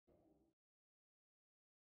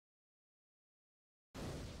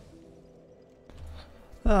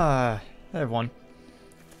Hey everyone.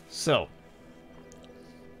 So,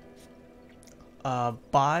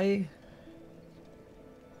 by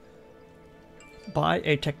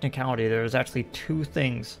a technicality, there's actually two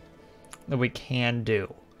things that we can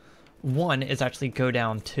do. One is actually go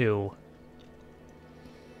down to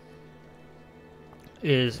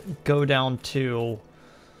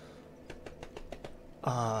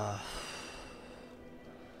uh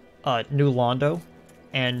New Londo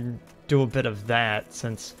and do a bit of that,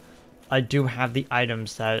 since I do have the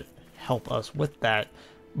items that help us with that,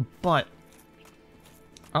 but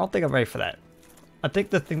I don't think I'm ready for that. I think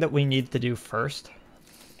the thing that we need to do first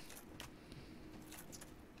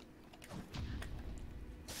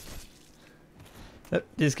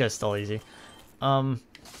these guys still easy. I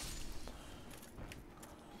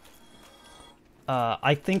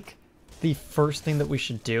think the first thing that we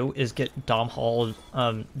should do is get Dom Hall,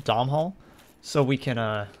 so we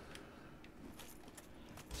can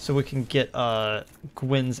get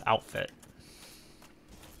Gwyn's outfit.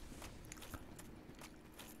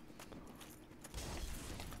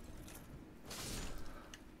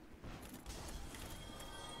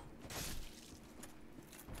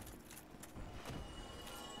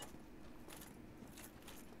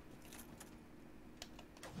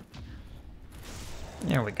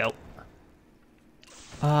 There we go.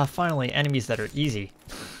 Finally, enemies that are easy.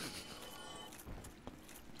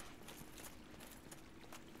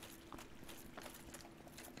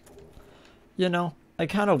 You know, I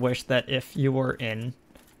kind of wish that if you were in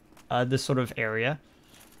this sort of area,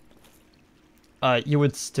 you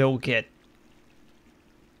would still get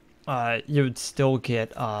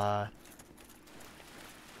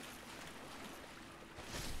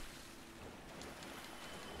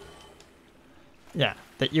yeah,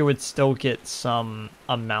 that you would still get some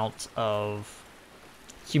amount of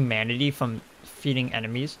humanity from feeding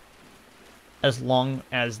enemies, as long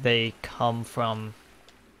as they come from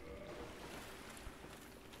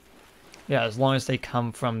as long as they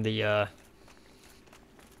come from the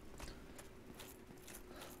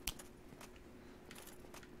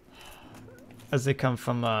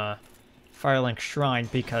Firelink Shrine,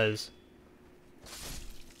 because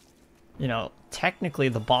you know, technically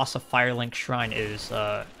the boss of Firelink Shrine is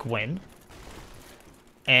Gwyn,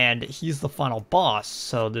 and he's the final boss,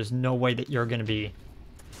 so there's no way that you're gonna be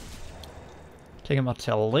taking him up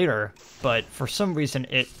till later. But for some reason,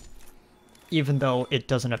 even though it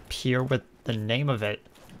doesn't appear with the name of it,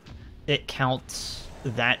 it counts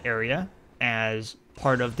that area as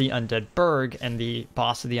part of the Undead Burg, and the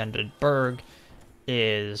boss of the Undead Burg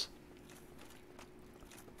is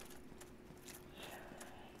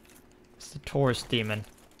the Taurus Demon.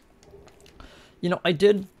 You know, I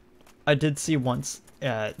did see once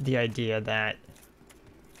the idea that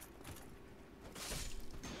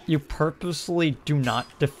you purposely do not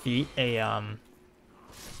defeat a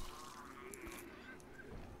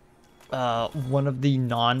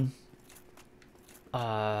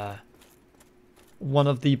one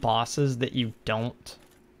of the bosses that you don't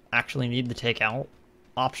actually need to take out.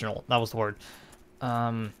 Optional, that was the word.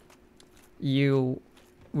 You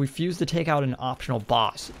refuse to take out an optional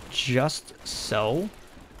boss just so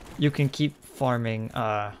you can keep farming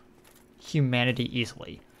humanity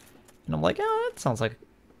easily. And I'm like, oh,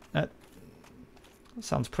 that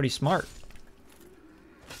sounds pretty smart.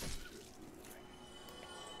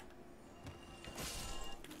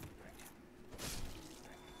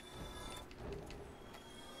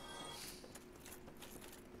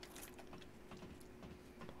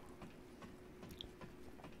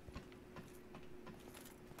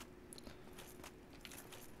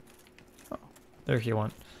 There he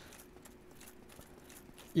went.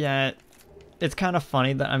 Yeah, it's kind of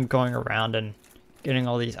funny that I'm going around and getting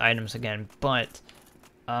all these items again, but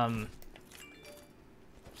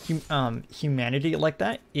humanity like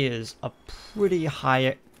that is a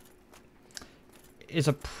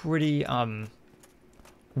pretty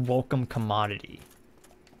welcome commodity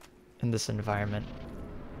in this environment.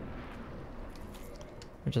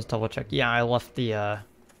 Let me just double check. Yeah, I left the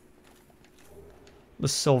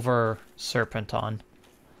silver serpent on.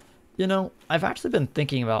 You know, I've actually been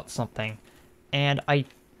thinking about something, and I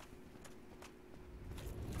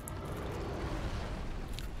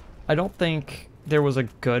don't think there was a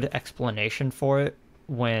good explanation for it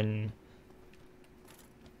when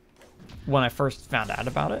I first found out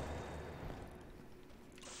about it.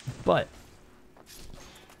 But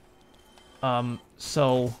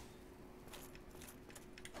so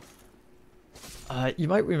you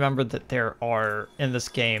might remember that there are, in this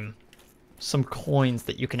game, some coins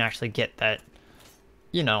that you can actually get that,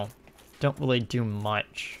 you know, don't really do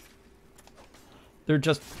much. They're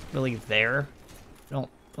just really there. don't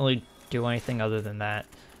really do anything other than that.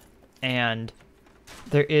 And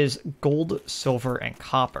there is gold, silver, and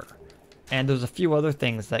copper. And there's a few other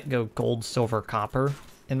things that go gold, silver, copper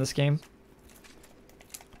in this game.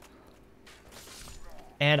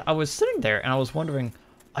 And I was sitting there and I was wondering,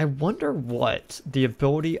 I wonder what the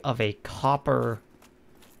ability of a copper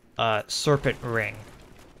serpent ring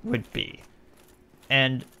would be.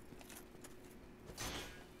 And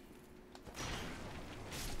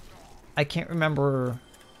I can't remember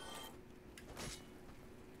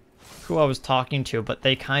who I was talking to, but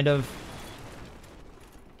they kind of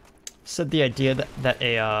said the idea that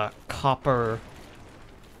a copper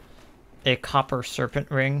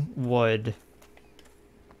serpent ring would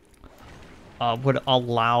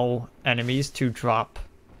allow enemies to drop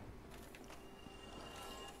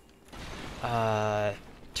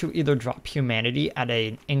to either drop humanity at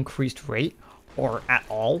an increased rate or at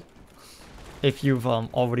all if you've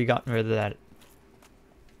already gotten rid of that.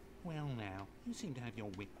 Well, now you seem to have your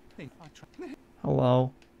wit.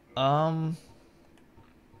 Hello. By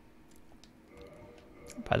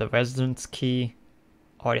the residence key.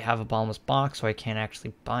 I already have a bottomless box, so I can't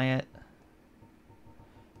actually buy it.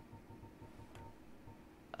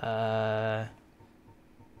 I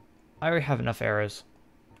already have enough arrows.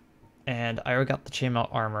 And I already got the chainmail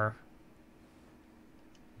armor.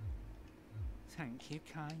 Thank you,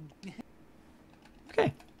 kind.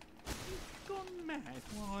 Okay. You've gone mad.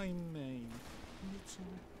 Why me? Little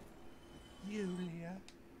Yulia.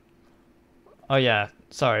 Oh yeah,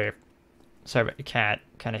 sorry. Sorry about your cat.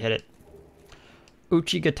 Kind of hit it.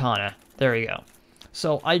 Uchigatana. There we go.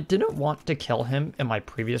 So I didn't want to kill him in my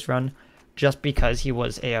previous run just because he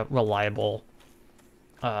was a reliable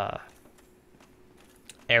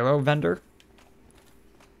arrow vendor.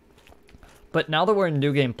 But now that we're in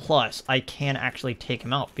New Game Plus, I can actually take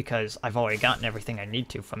him out because I've already gotten everything I need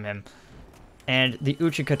to from him. And the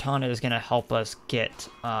Uchigatana is going to help us get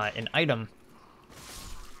an item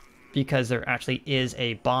because there actually is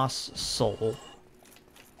a boss soul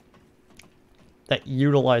that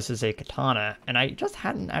utilizes a katana, and I just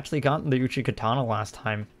hadn't actually gotten the Uchigatana last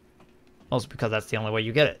time. Also because that's the only way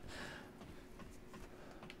you get it.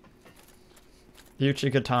 The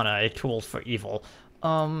Uchigatana, a tool for evil.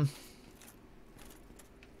 I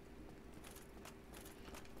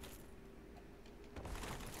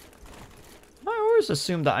always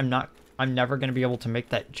assume that I'm never going to be able to make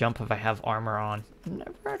that jump if I have armor on. I'm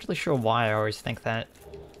never actually sure why I always think that.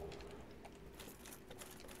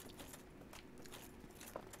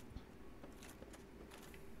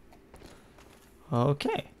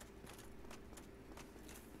 Okay.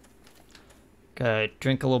 Gotta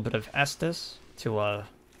drink a little bit of Estus to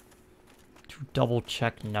double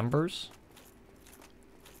check numbers.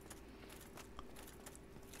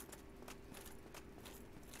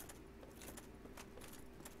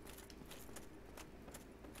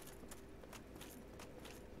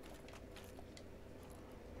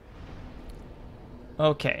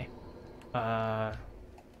 Okay. Let's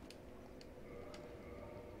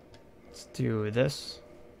do this.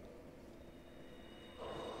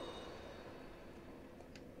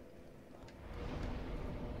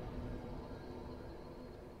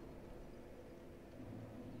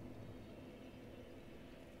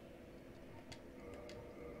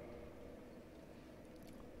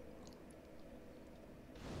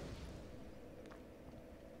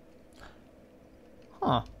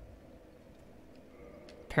 Huh.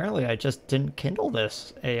 Apparently I just didn't kindle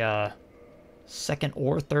this a second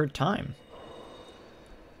or third time.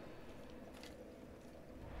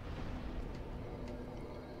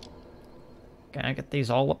 Gonna get these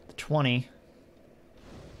all up to 20.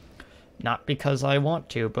 Not because I want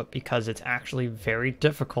to, but because it's actually very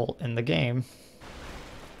difficult in the game.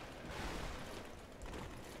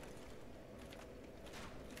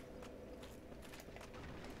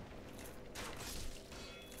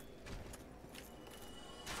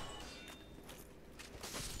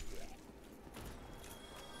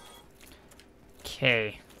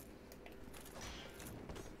 Okay.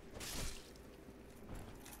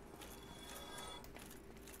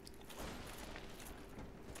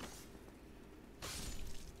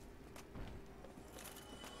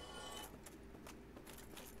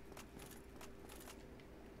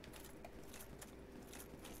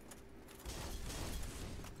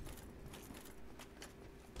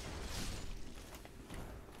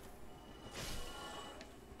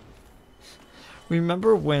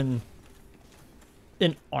 Remember when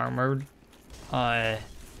an armored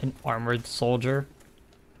soldier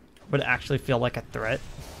would actually feel like a threat?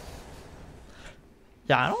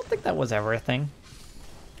 Yeah, I don't think that was ever a thing.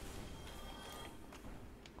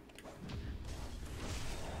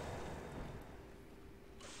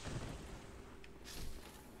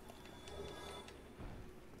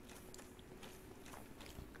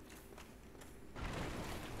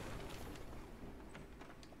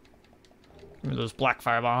 Give me those black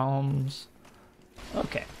fire bombs.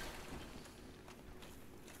 Okay.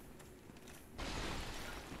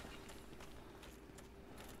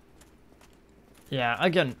 Yeah,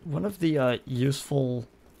 again, one of the useful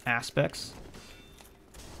aspects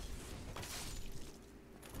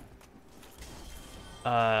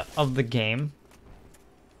of the game,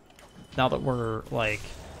 now that we're like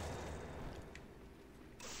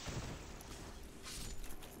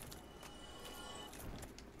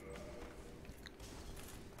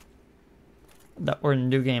in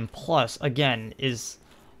New Game Plus, again, is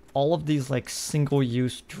all of these like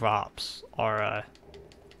single-use drops are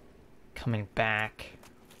coming back.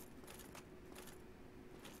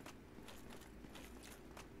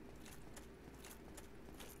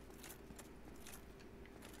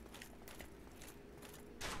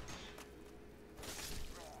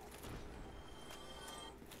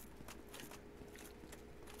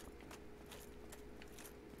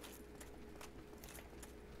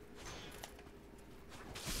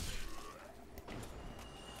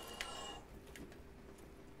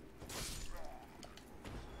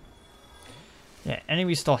 Yeah,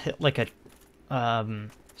 enemies still hit like a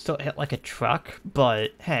truck,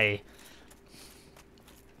 but hey.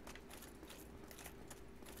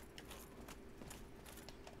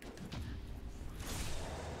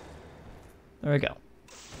 There we go.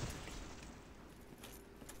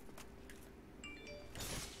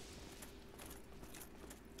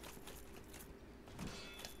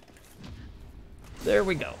 There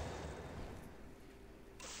we go.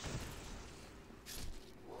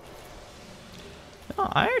 Oh,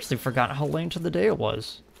 I actually forgot how late into the day it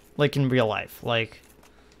was. Like, in real life. Like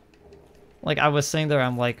I was sitting there,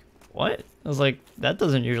 I'm like, what? I was like, that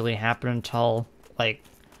doesn't usually happen until, like,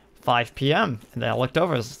 5 p.m. And then I looked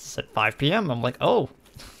over, it said 5 p.m. I'm like, oh.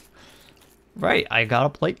 Right, I got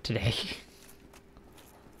up late today.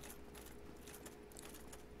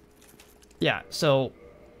 Yeah, so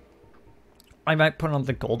I might put on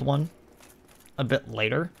the gold one a bit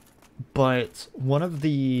later, but one of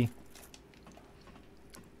the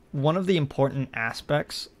important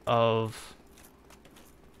aspects of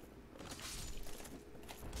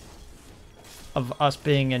us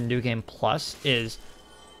being in New Game Plus is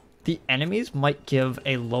the enemies might give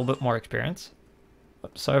a little bit more experience.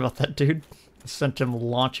 Oops, sorry about that, dude. I sent him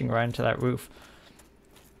launching right into that roof.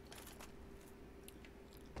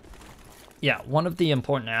 Yeah, one of the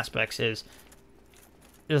important aspects is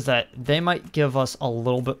that they might give us a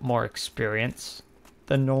little bit more experience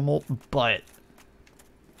than normal, but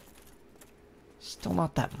still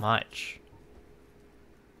not that much,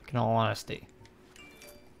 in all honesty.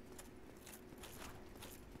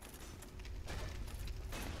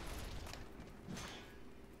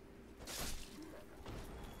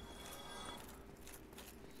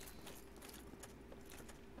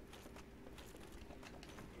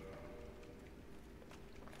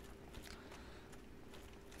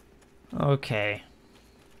 Okay.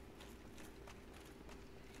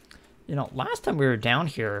 You know, last time we were down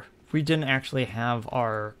here, we didn't actually have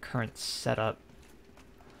our current setup.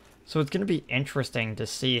 So it's going to be interesting to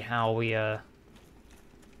see how we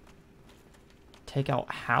take out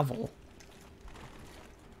Havel.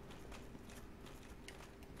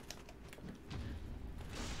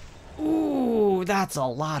 Ooh, that's a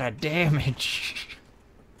lot of damage.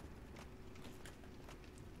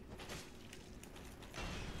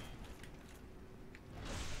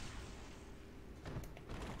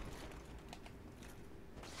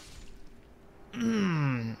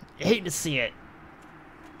 Hate to see it.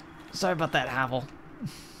 Sorry about that, Havel.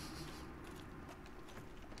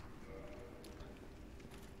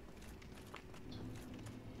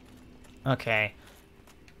 Okay.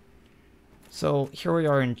 So, here we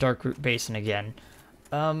are in Darkroot Basin again.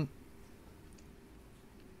 And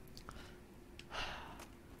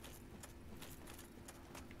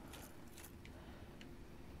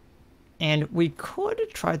we could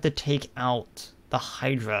try to take out the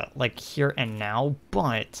Hydra, like, here and now,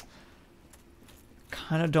 but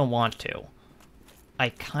kind of don't want to. I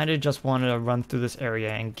kind of just want to run through this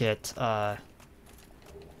area and get,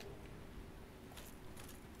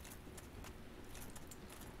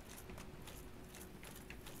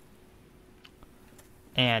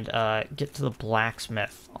 get to the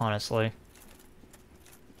blacksmith, honestly.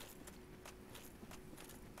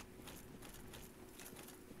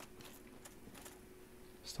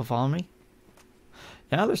 Still following me?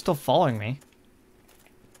 Yeah, they're still following me.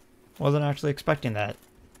 Wasn't actually expecting that.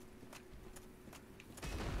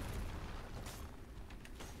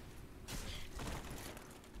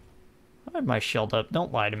 I had my shield up.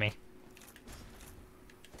 Don't lie to me.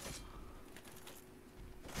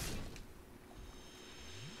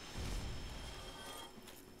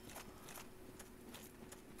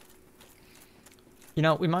 You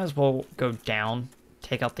know, we might as well go down,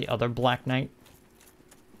 take out the other Black Knight.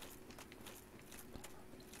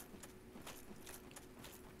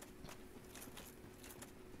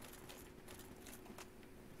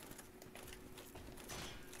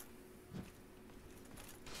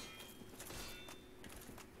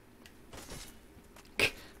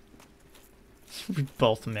 We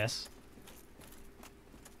both miss.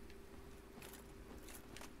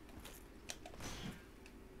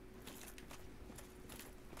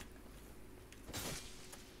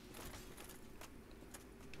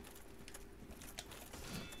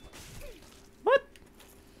 What?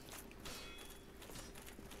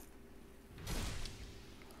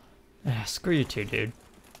 Ah, screw you two, dude.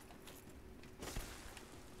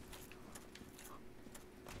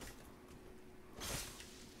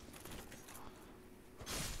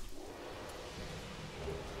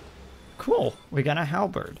 Cool, we got a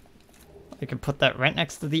halberd. We can put that right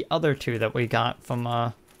next to the other two that we got from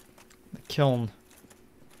the kiln.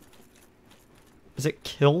 Is it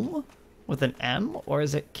kiln with an M or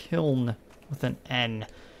is it kiln with an N?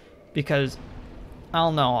 Because I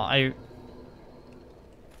don't know.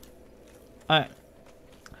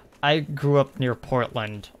 I grew up near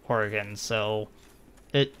Portland, Oregon, so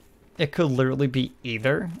it could literally be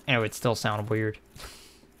either, and it would still sound weird.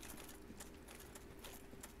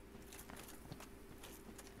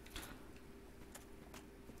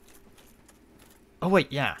 Oh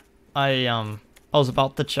wait, yeah. I was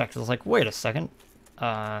about to check. I was like, wait a second.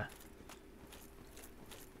 I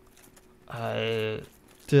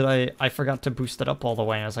forgot to boost it up all the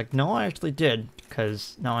way. And I was like, no, I actually did,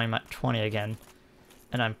 because now I'm at 20 again.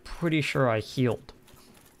 And I'm pretty sure I healed,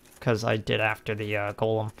 because I did after the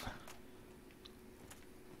golem.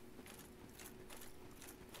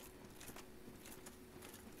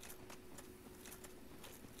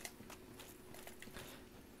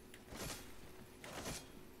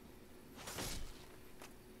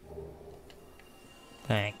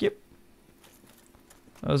 Thank you.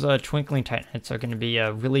 Those twinkling titanites are going to be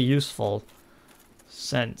really useful,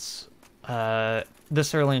 since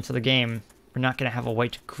this early into the game, we're not going to have a way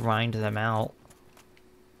to grind them out.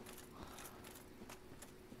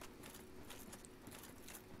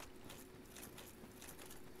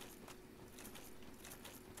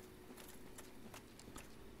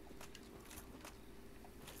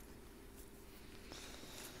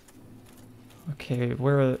 Okay,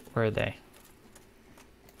 where are they?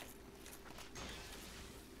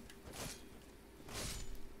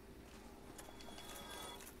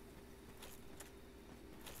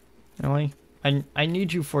 Really? I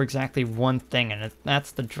need you for exactly one thing, and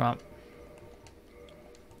that's to drop.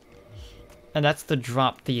 And that's to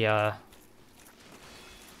drop the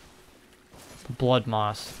blood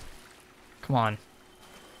moss. Come on.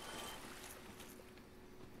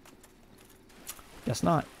 Guess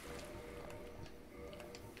not.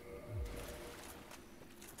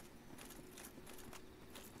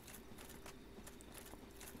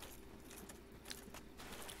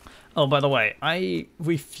 Oh, by the way, I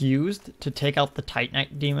refused to take out the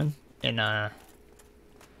Titanite demon in down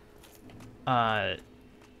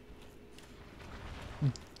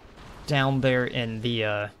there in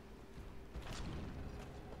the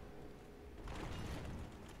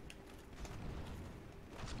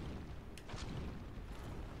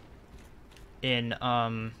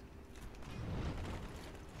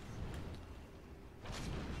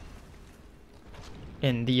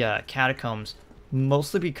in the catacombs,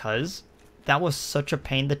 mostly because that was such a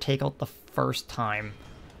pain to take out the first time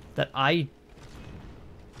that I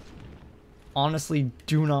honestly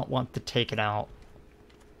do not want to take it out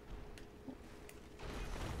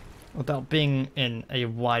without being in a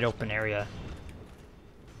wide open area.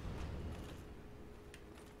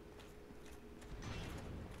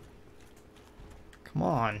 Come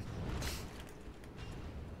on.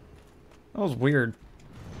 That was weird.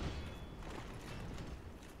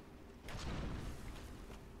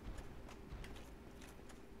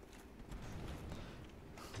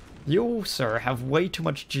 You, sir, have way too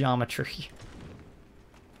much geometry.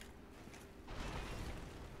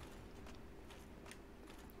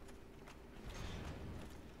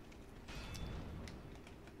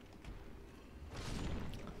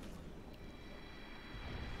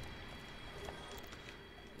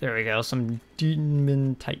 There we go, some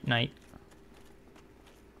demon titanite.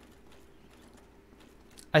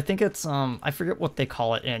 I think it's, I forget what they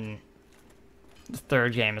call it in the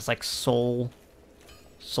third game. It's like soul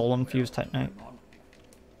infused titanite.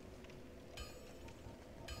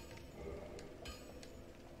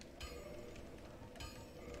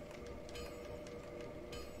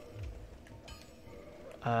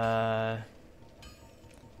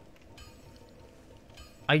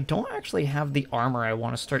 I don't actually have the armor I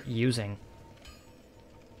want to start using.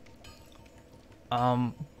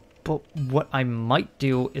 But what I might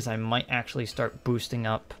do is I might actually start boosting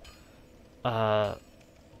up, I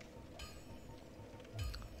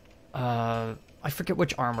forget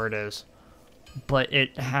which armor it is, but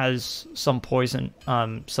it has some poison,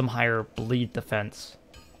 some higher bleed defense.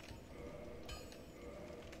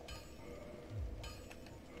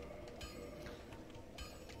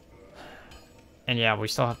 And yeah, we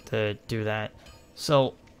still have to do that.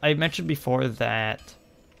 So, I mentioned before that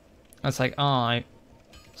it's like, oh,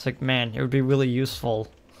 it's like, man, it would be really useful.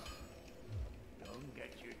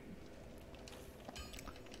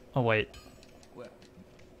 Oh, wait.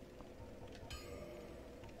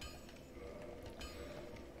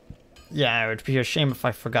 Yeah, it would be a shame if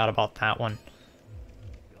I forgot about that one.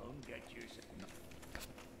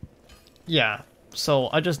 Yeah, so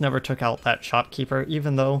I just never took out that shopkeeper,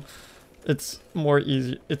 even though it's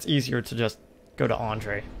easier to just go to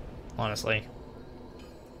Andre, honestly.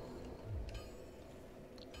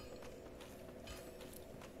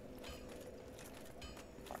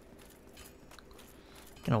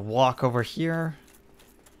 Gonna walk over here.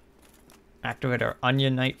 Activate our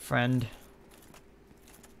Onion Knight friend.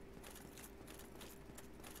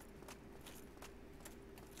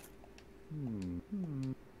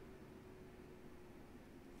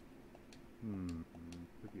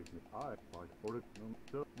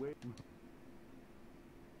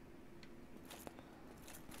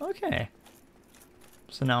 Okay.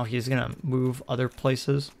 So now he's gonna move other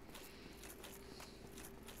places.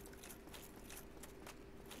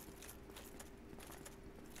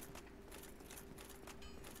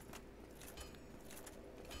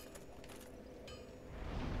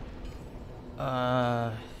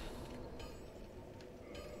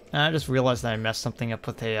 I just realized that I messed something up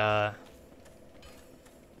with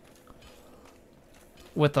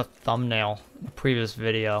a thumbnail in the previous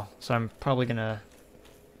video, so I'm probably gonna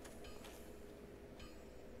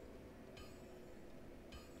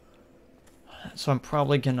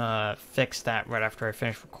fix that right after I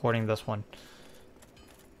finish recording this one.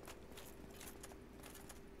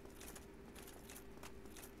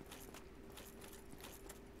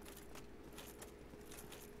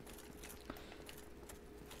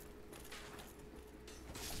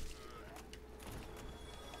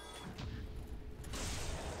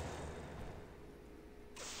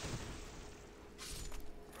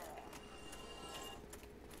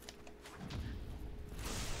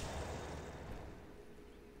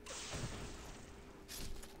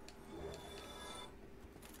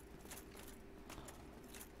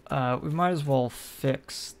 We might as well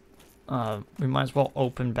fix, we might as well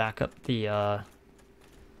open back up the,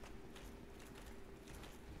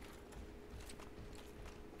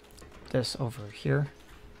 this over here.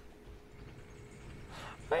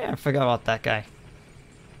 Oh yeah, I forgot about that guy.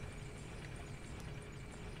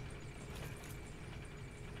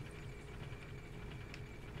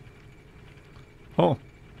 Oh.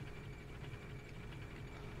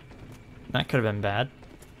 That could have been bad.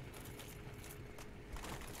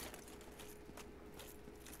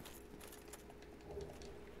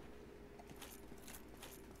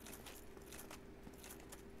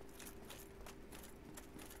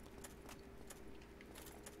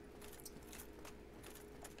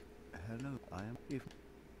 Hello, I am if.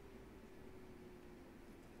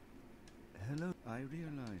 Hello, I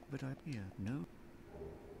realize, but I'm here. No.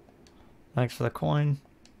 Thanks for the coin.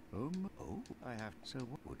 Oh, I have. So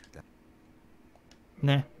what would that?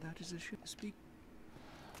 Nah. That is a ship speak.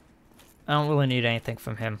 I don't really need anything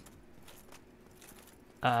from him.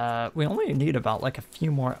 We only need about like a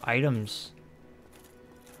few more items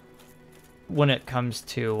when it comes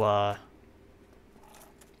to,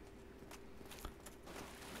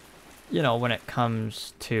 you know, when it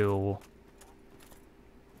comes to...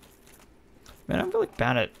 Man, I'm really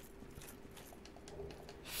bad at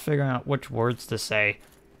figuring out which words to say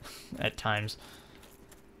at times.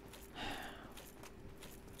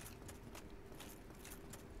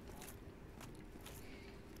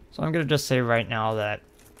 So I'm going to just say right now that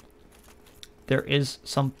there is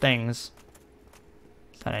some things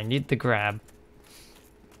that I need to grab.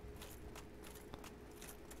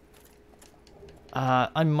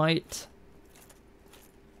 I might...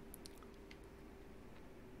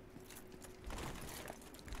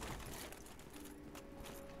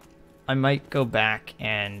 go back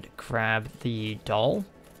and grab the doll.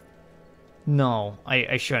 No,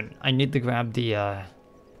 I shouldn't. I need to grab the,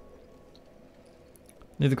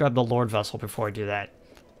 need to grab the Lord Vessel before I do that.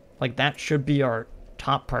 Like, that should be our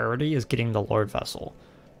top priority, is getting the Lord Vessel.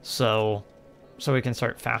 So we can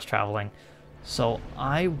start fast traveling. So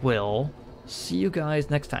I will see you guys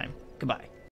next time. Goodbye.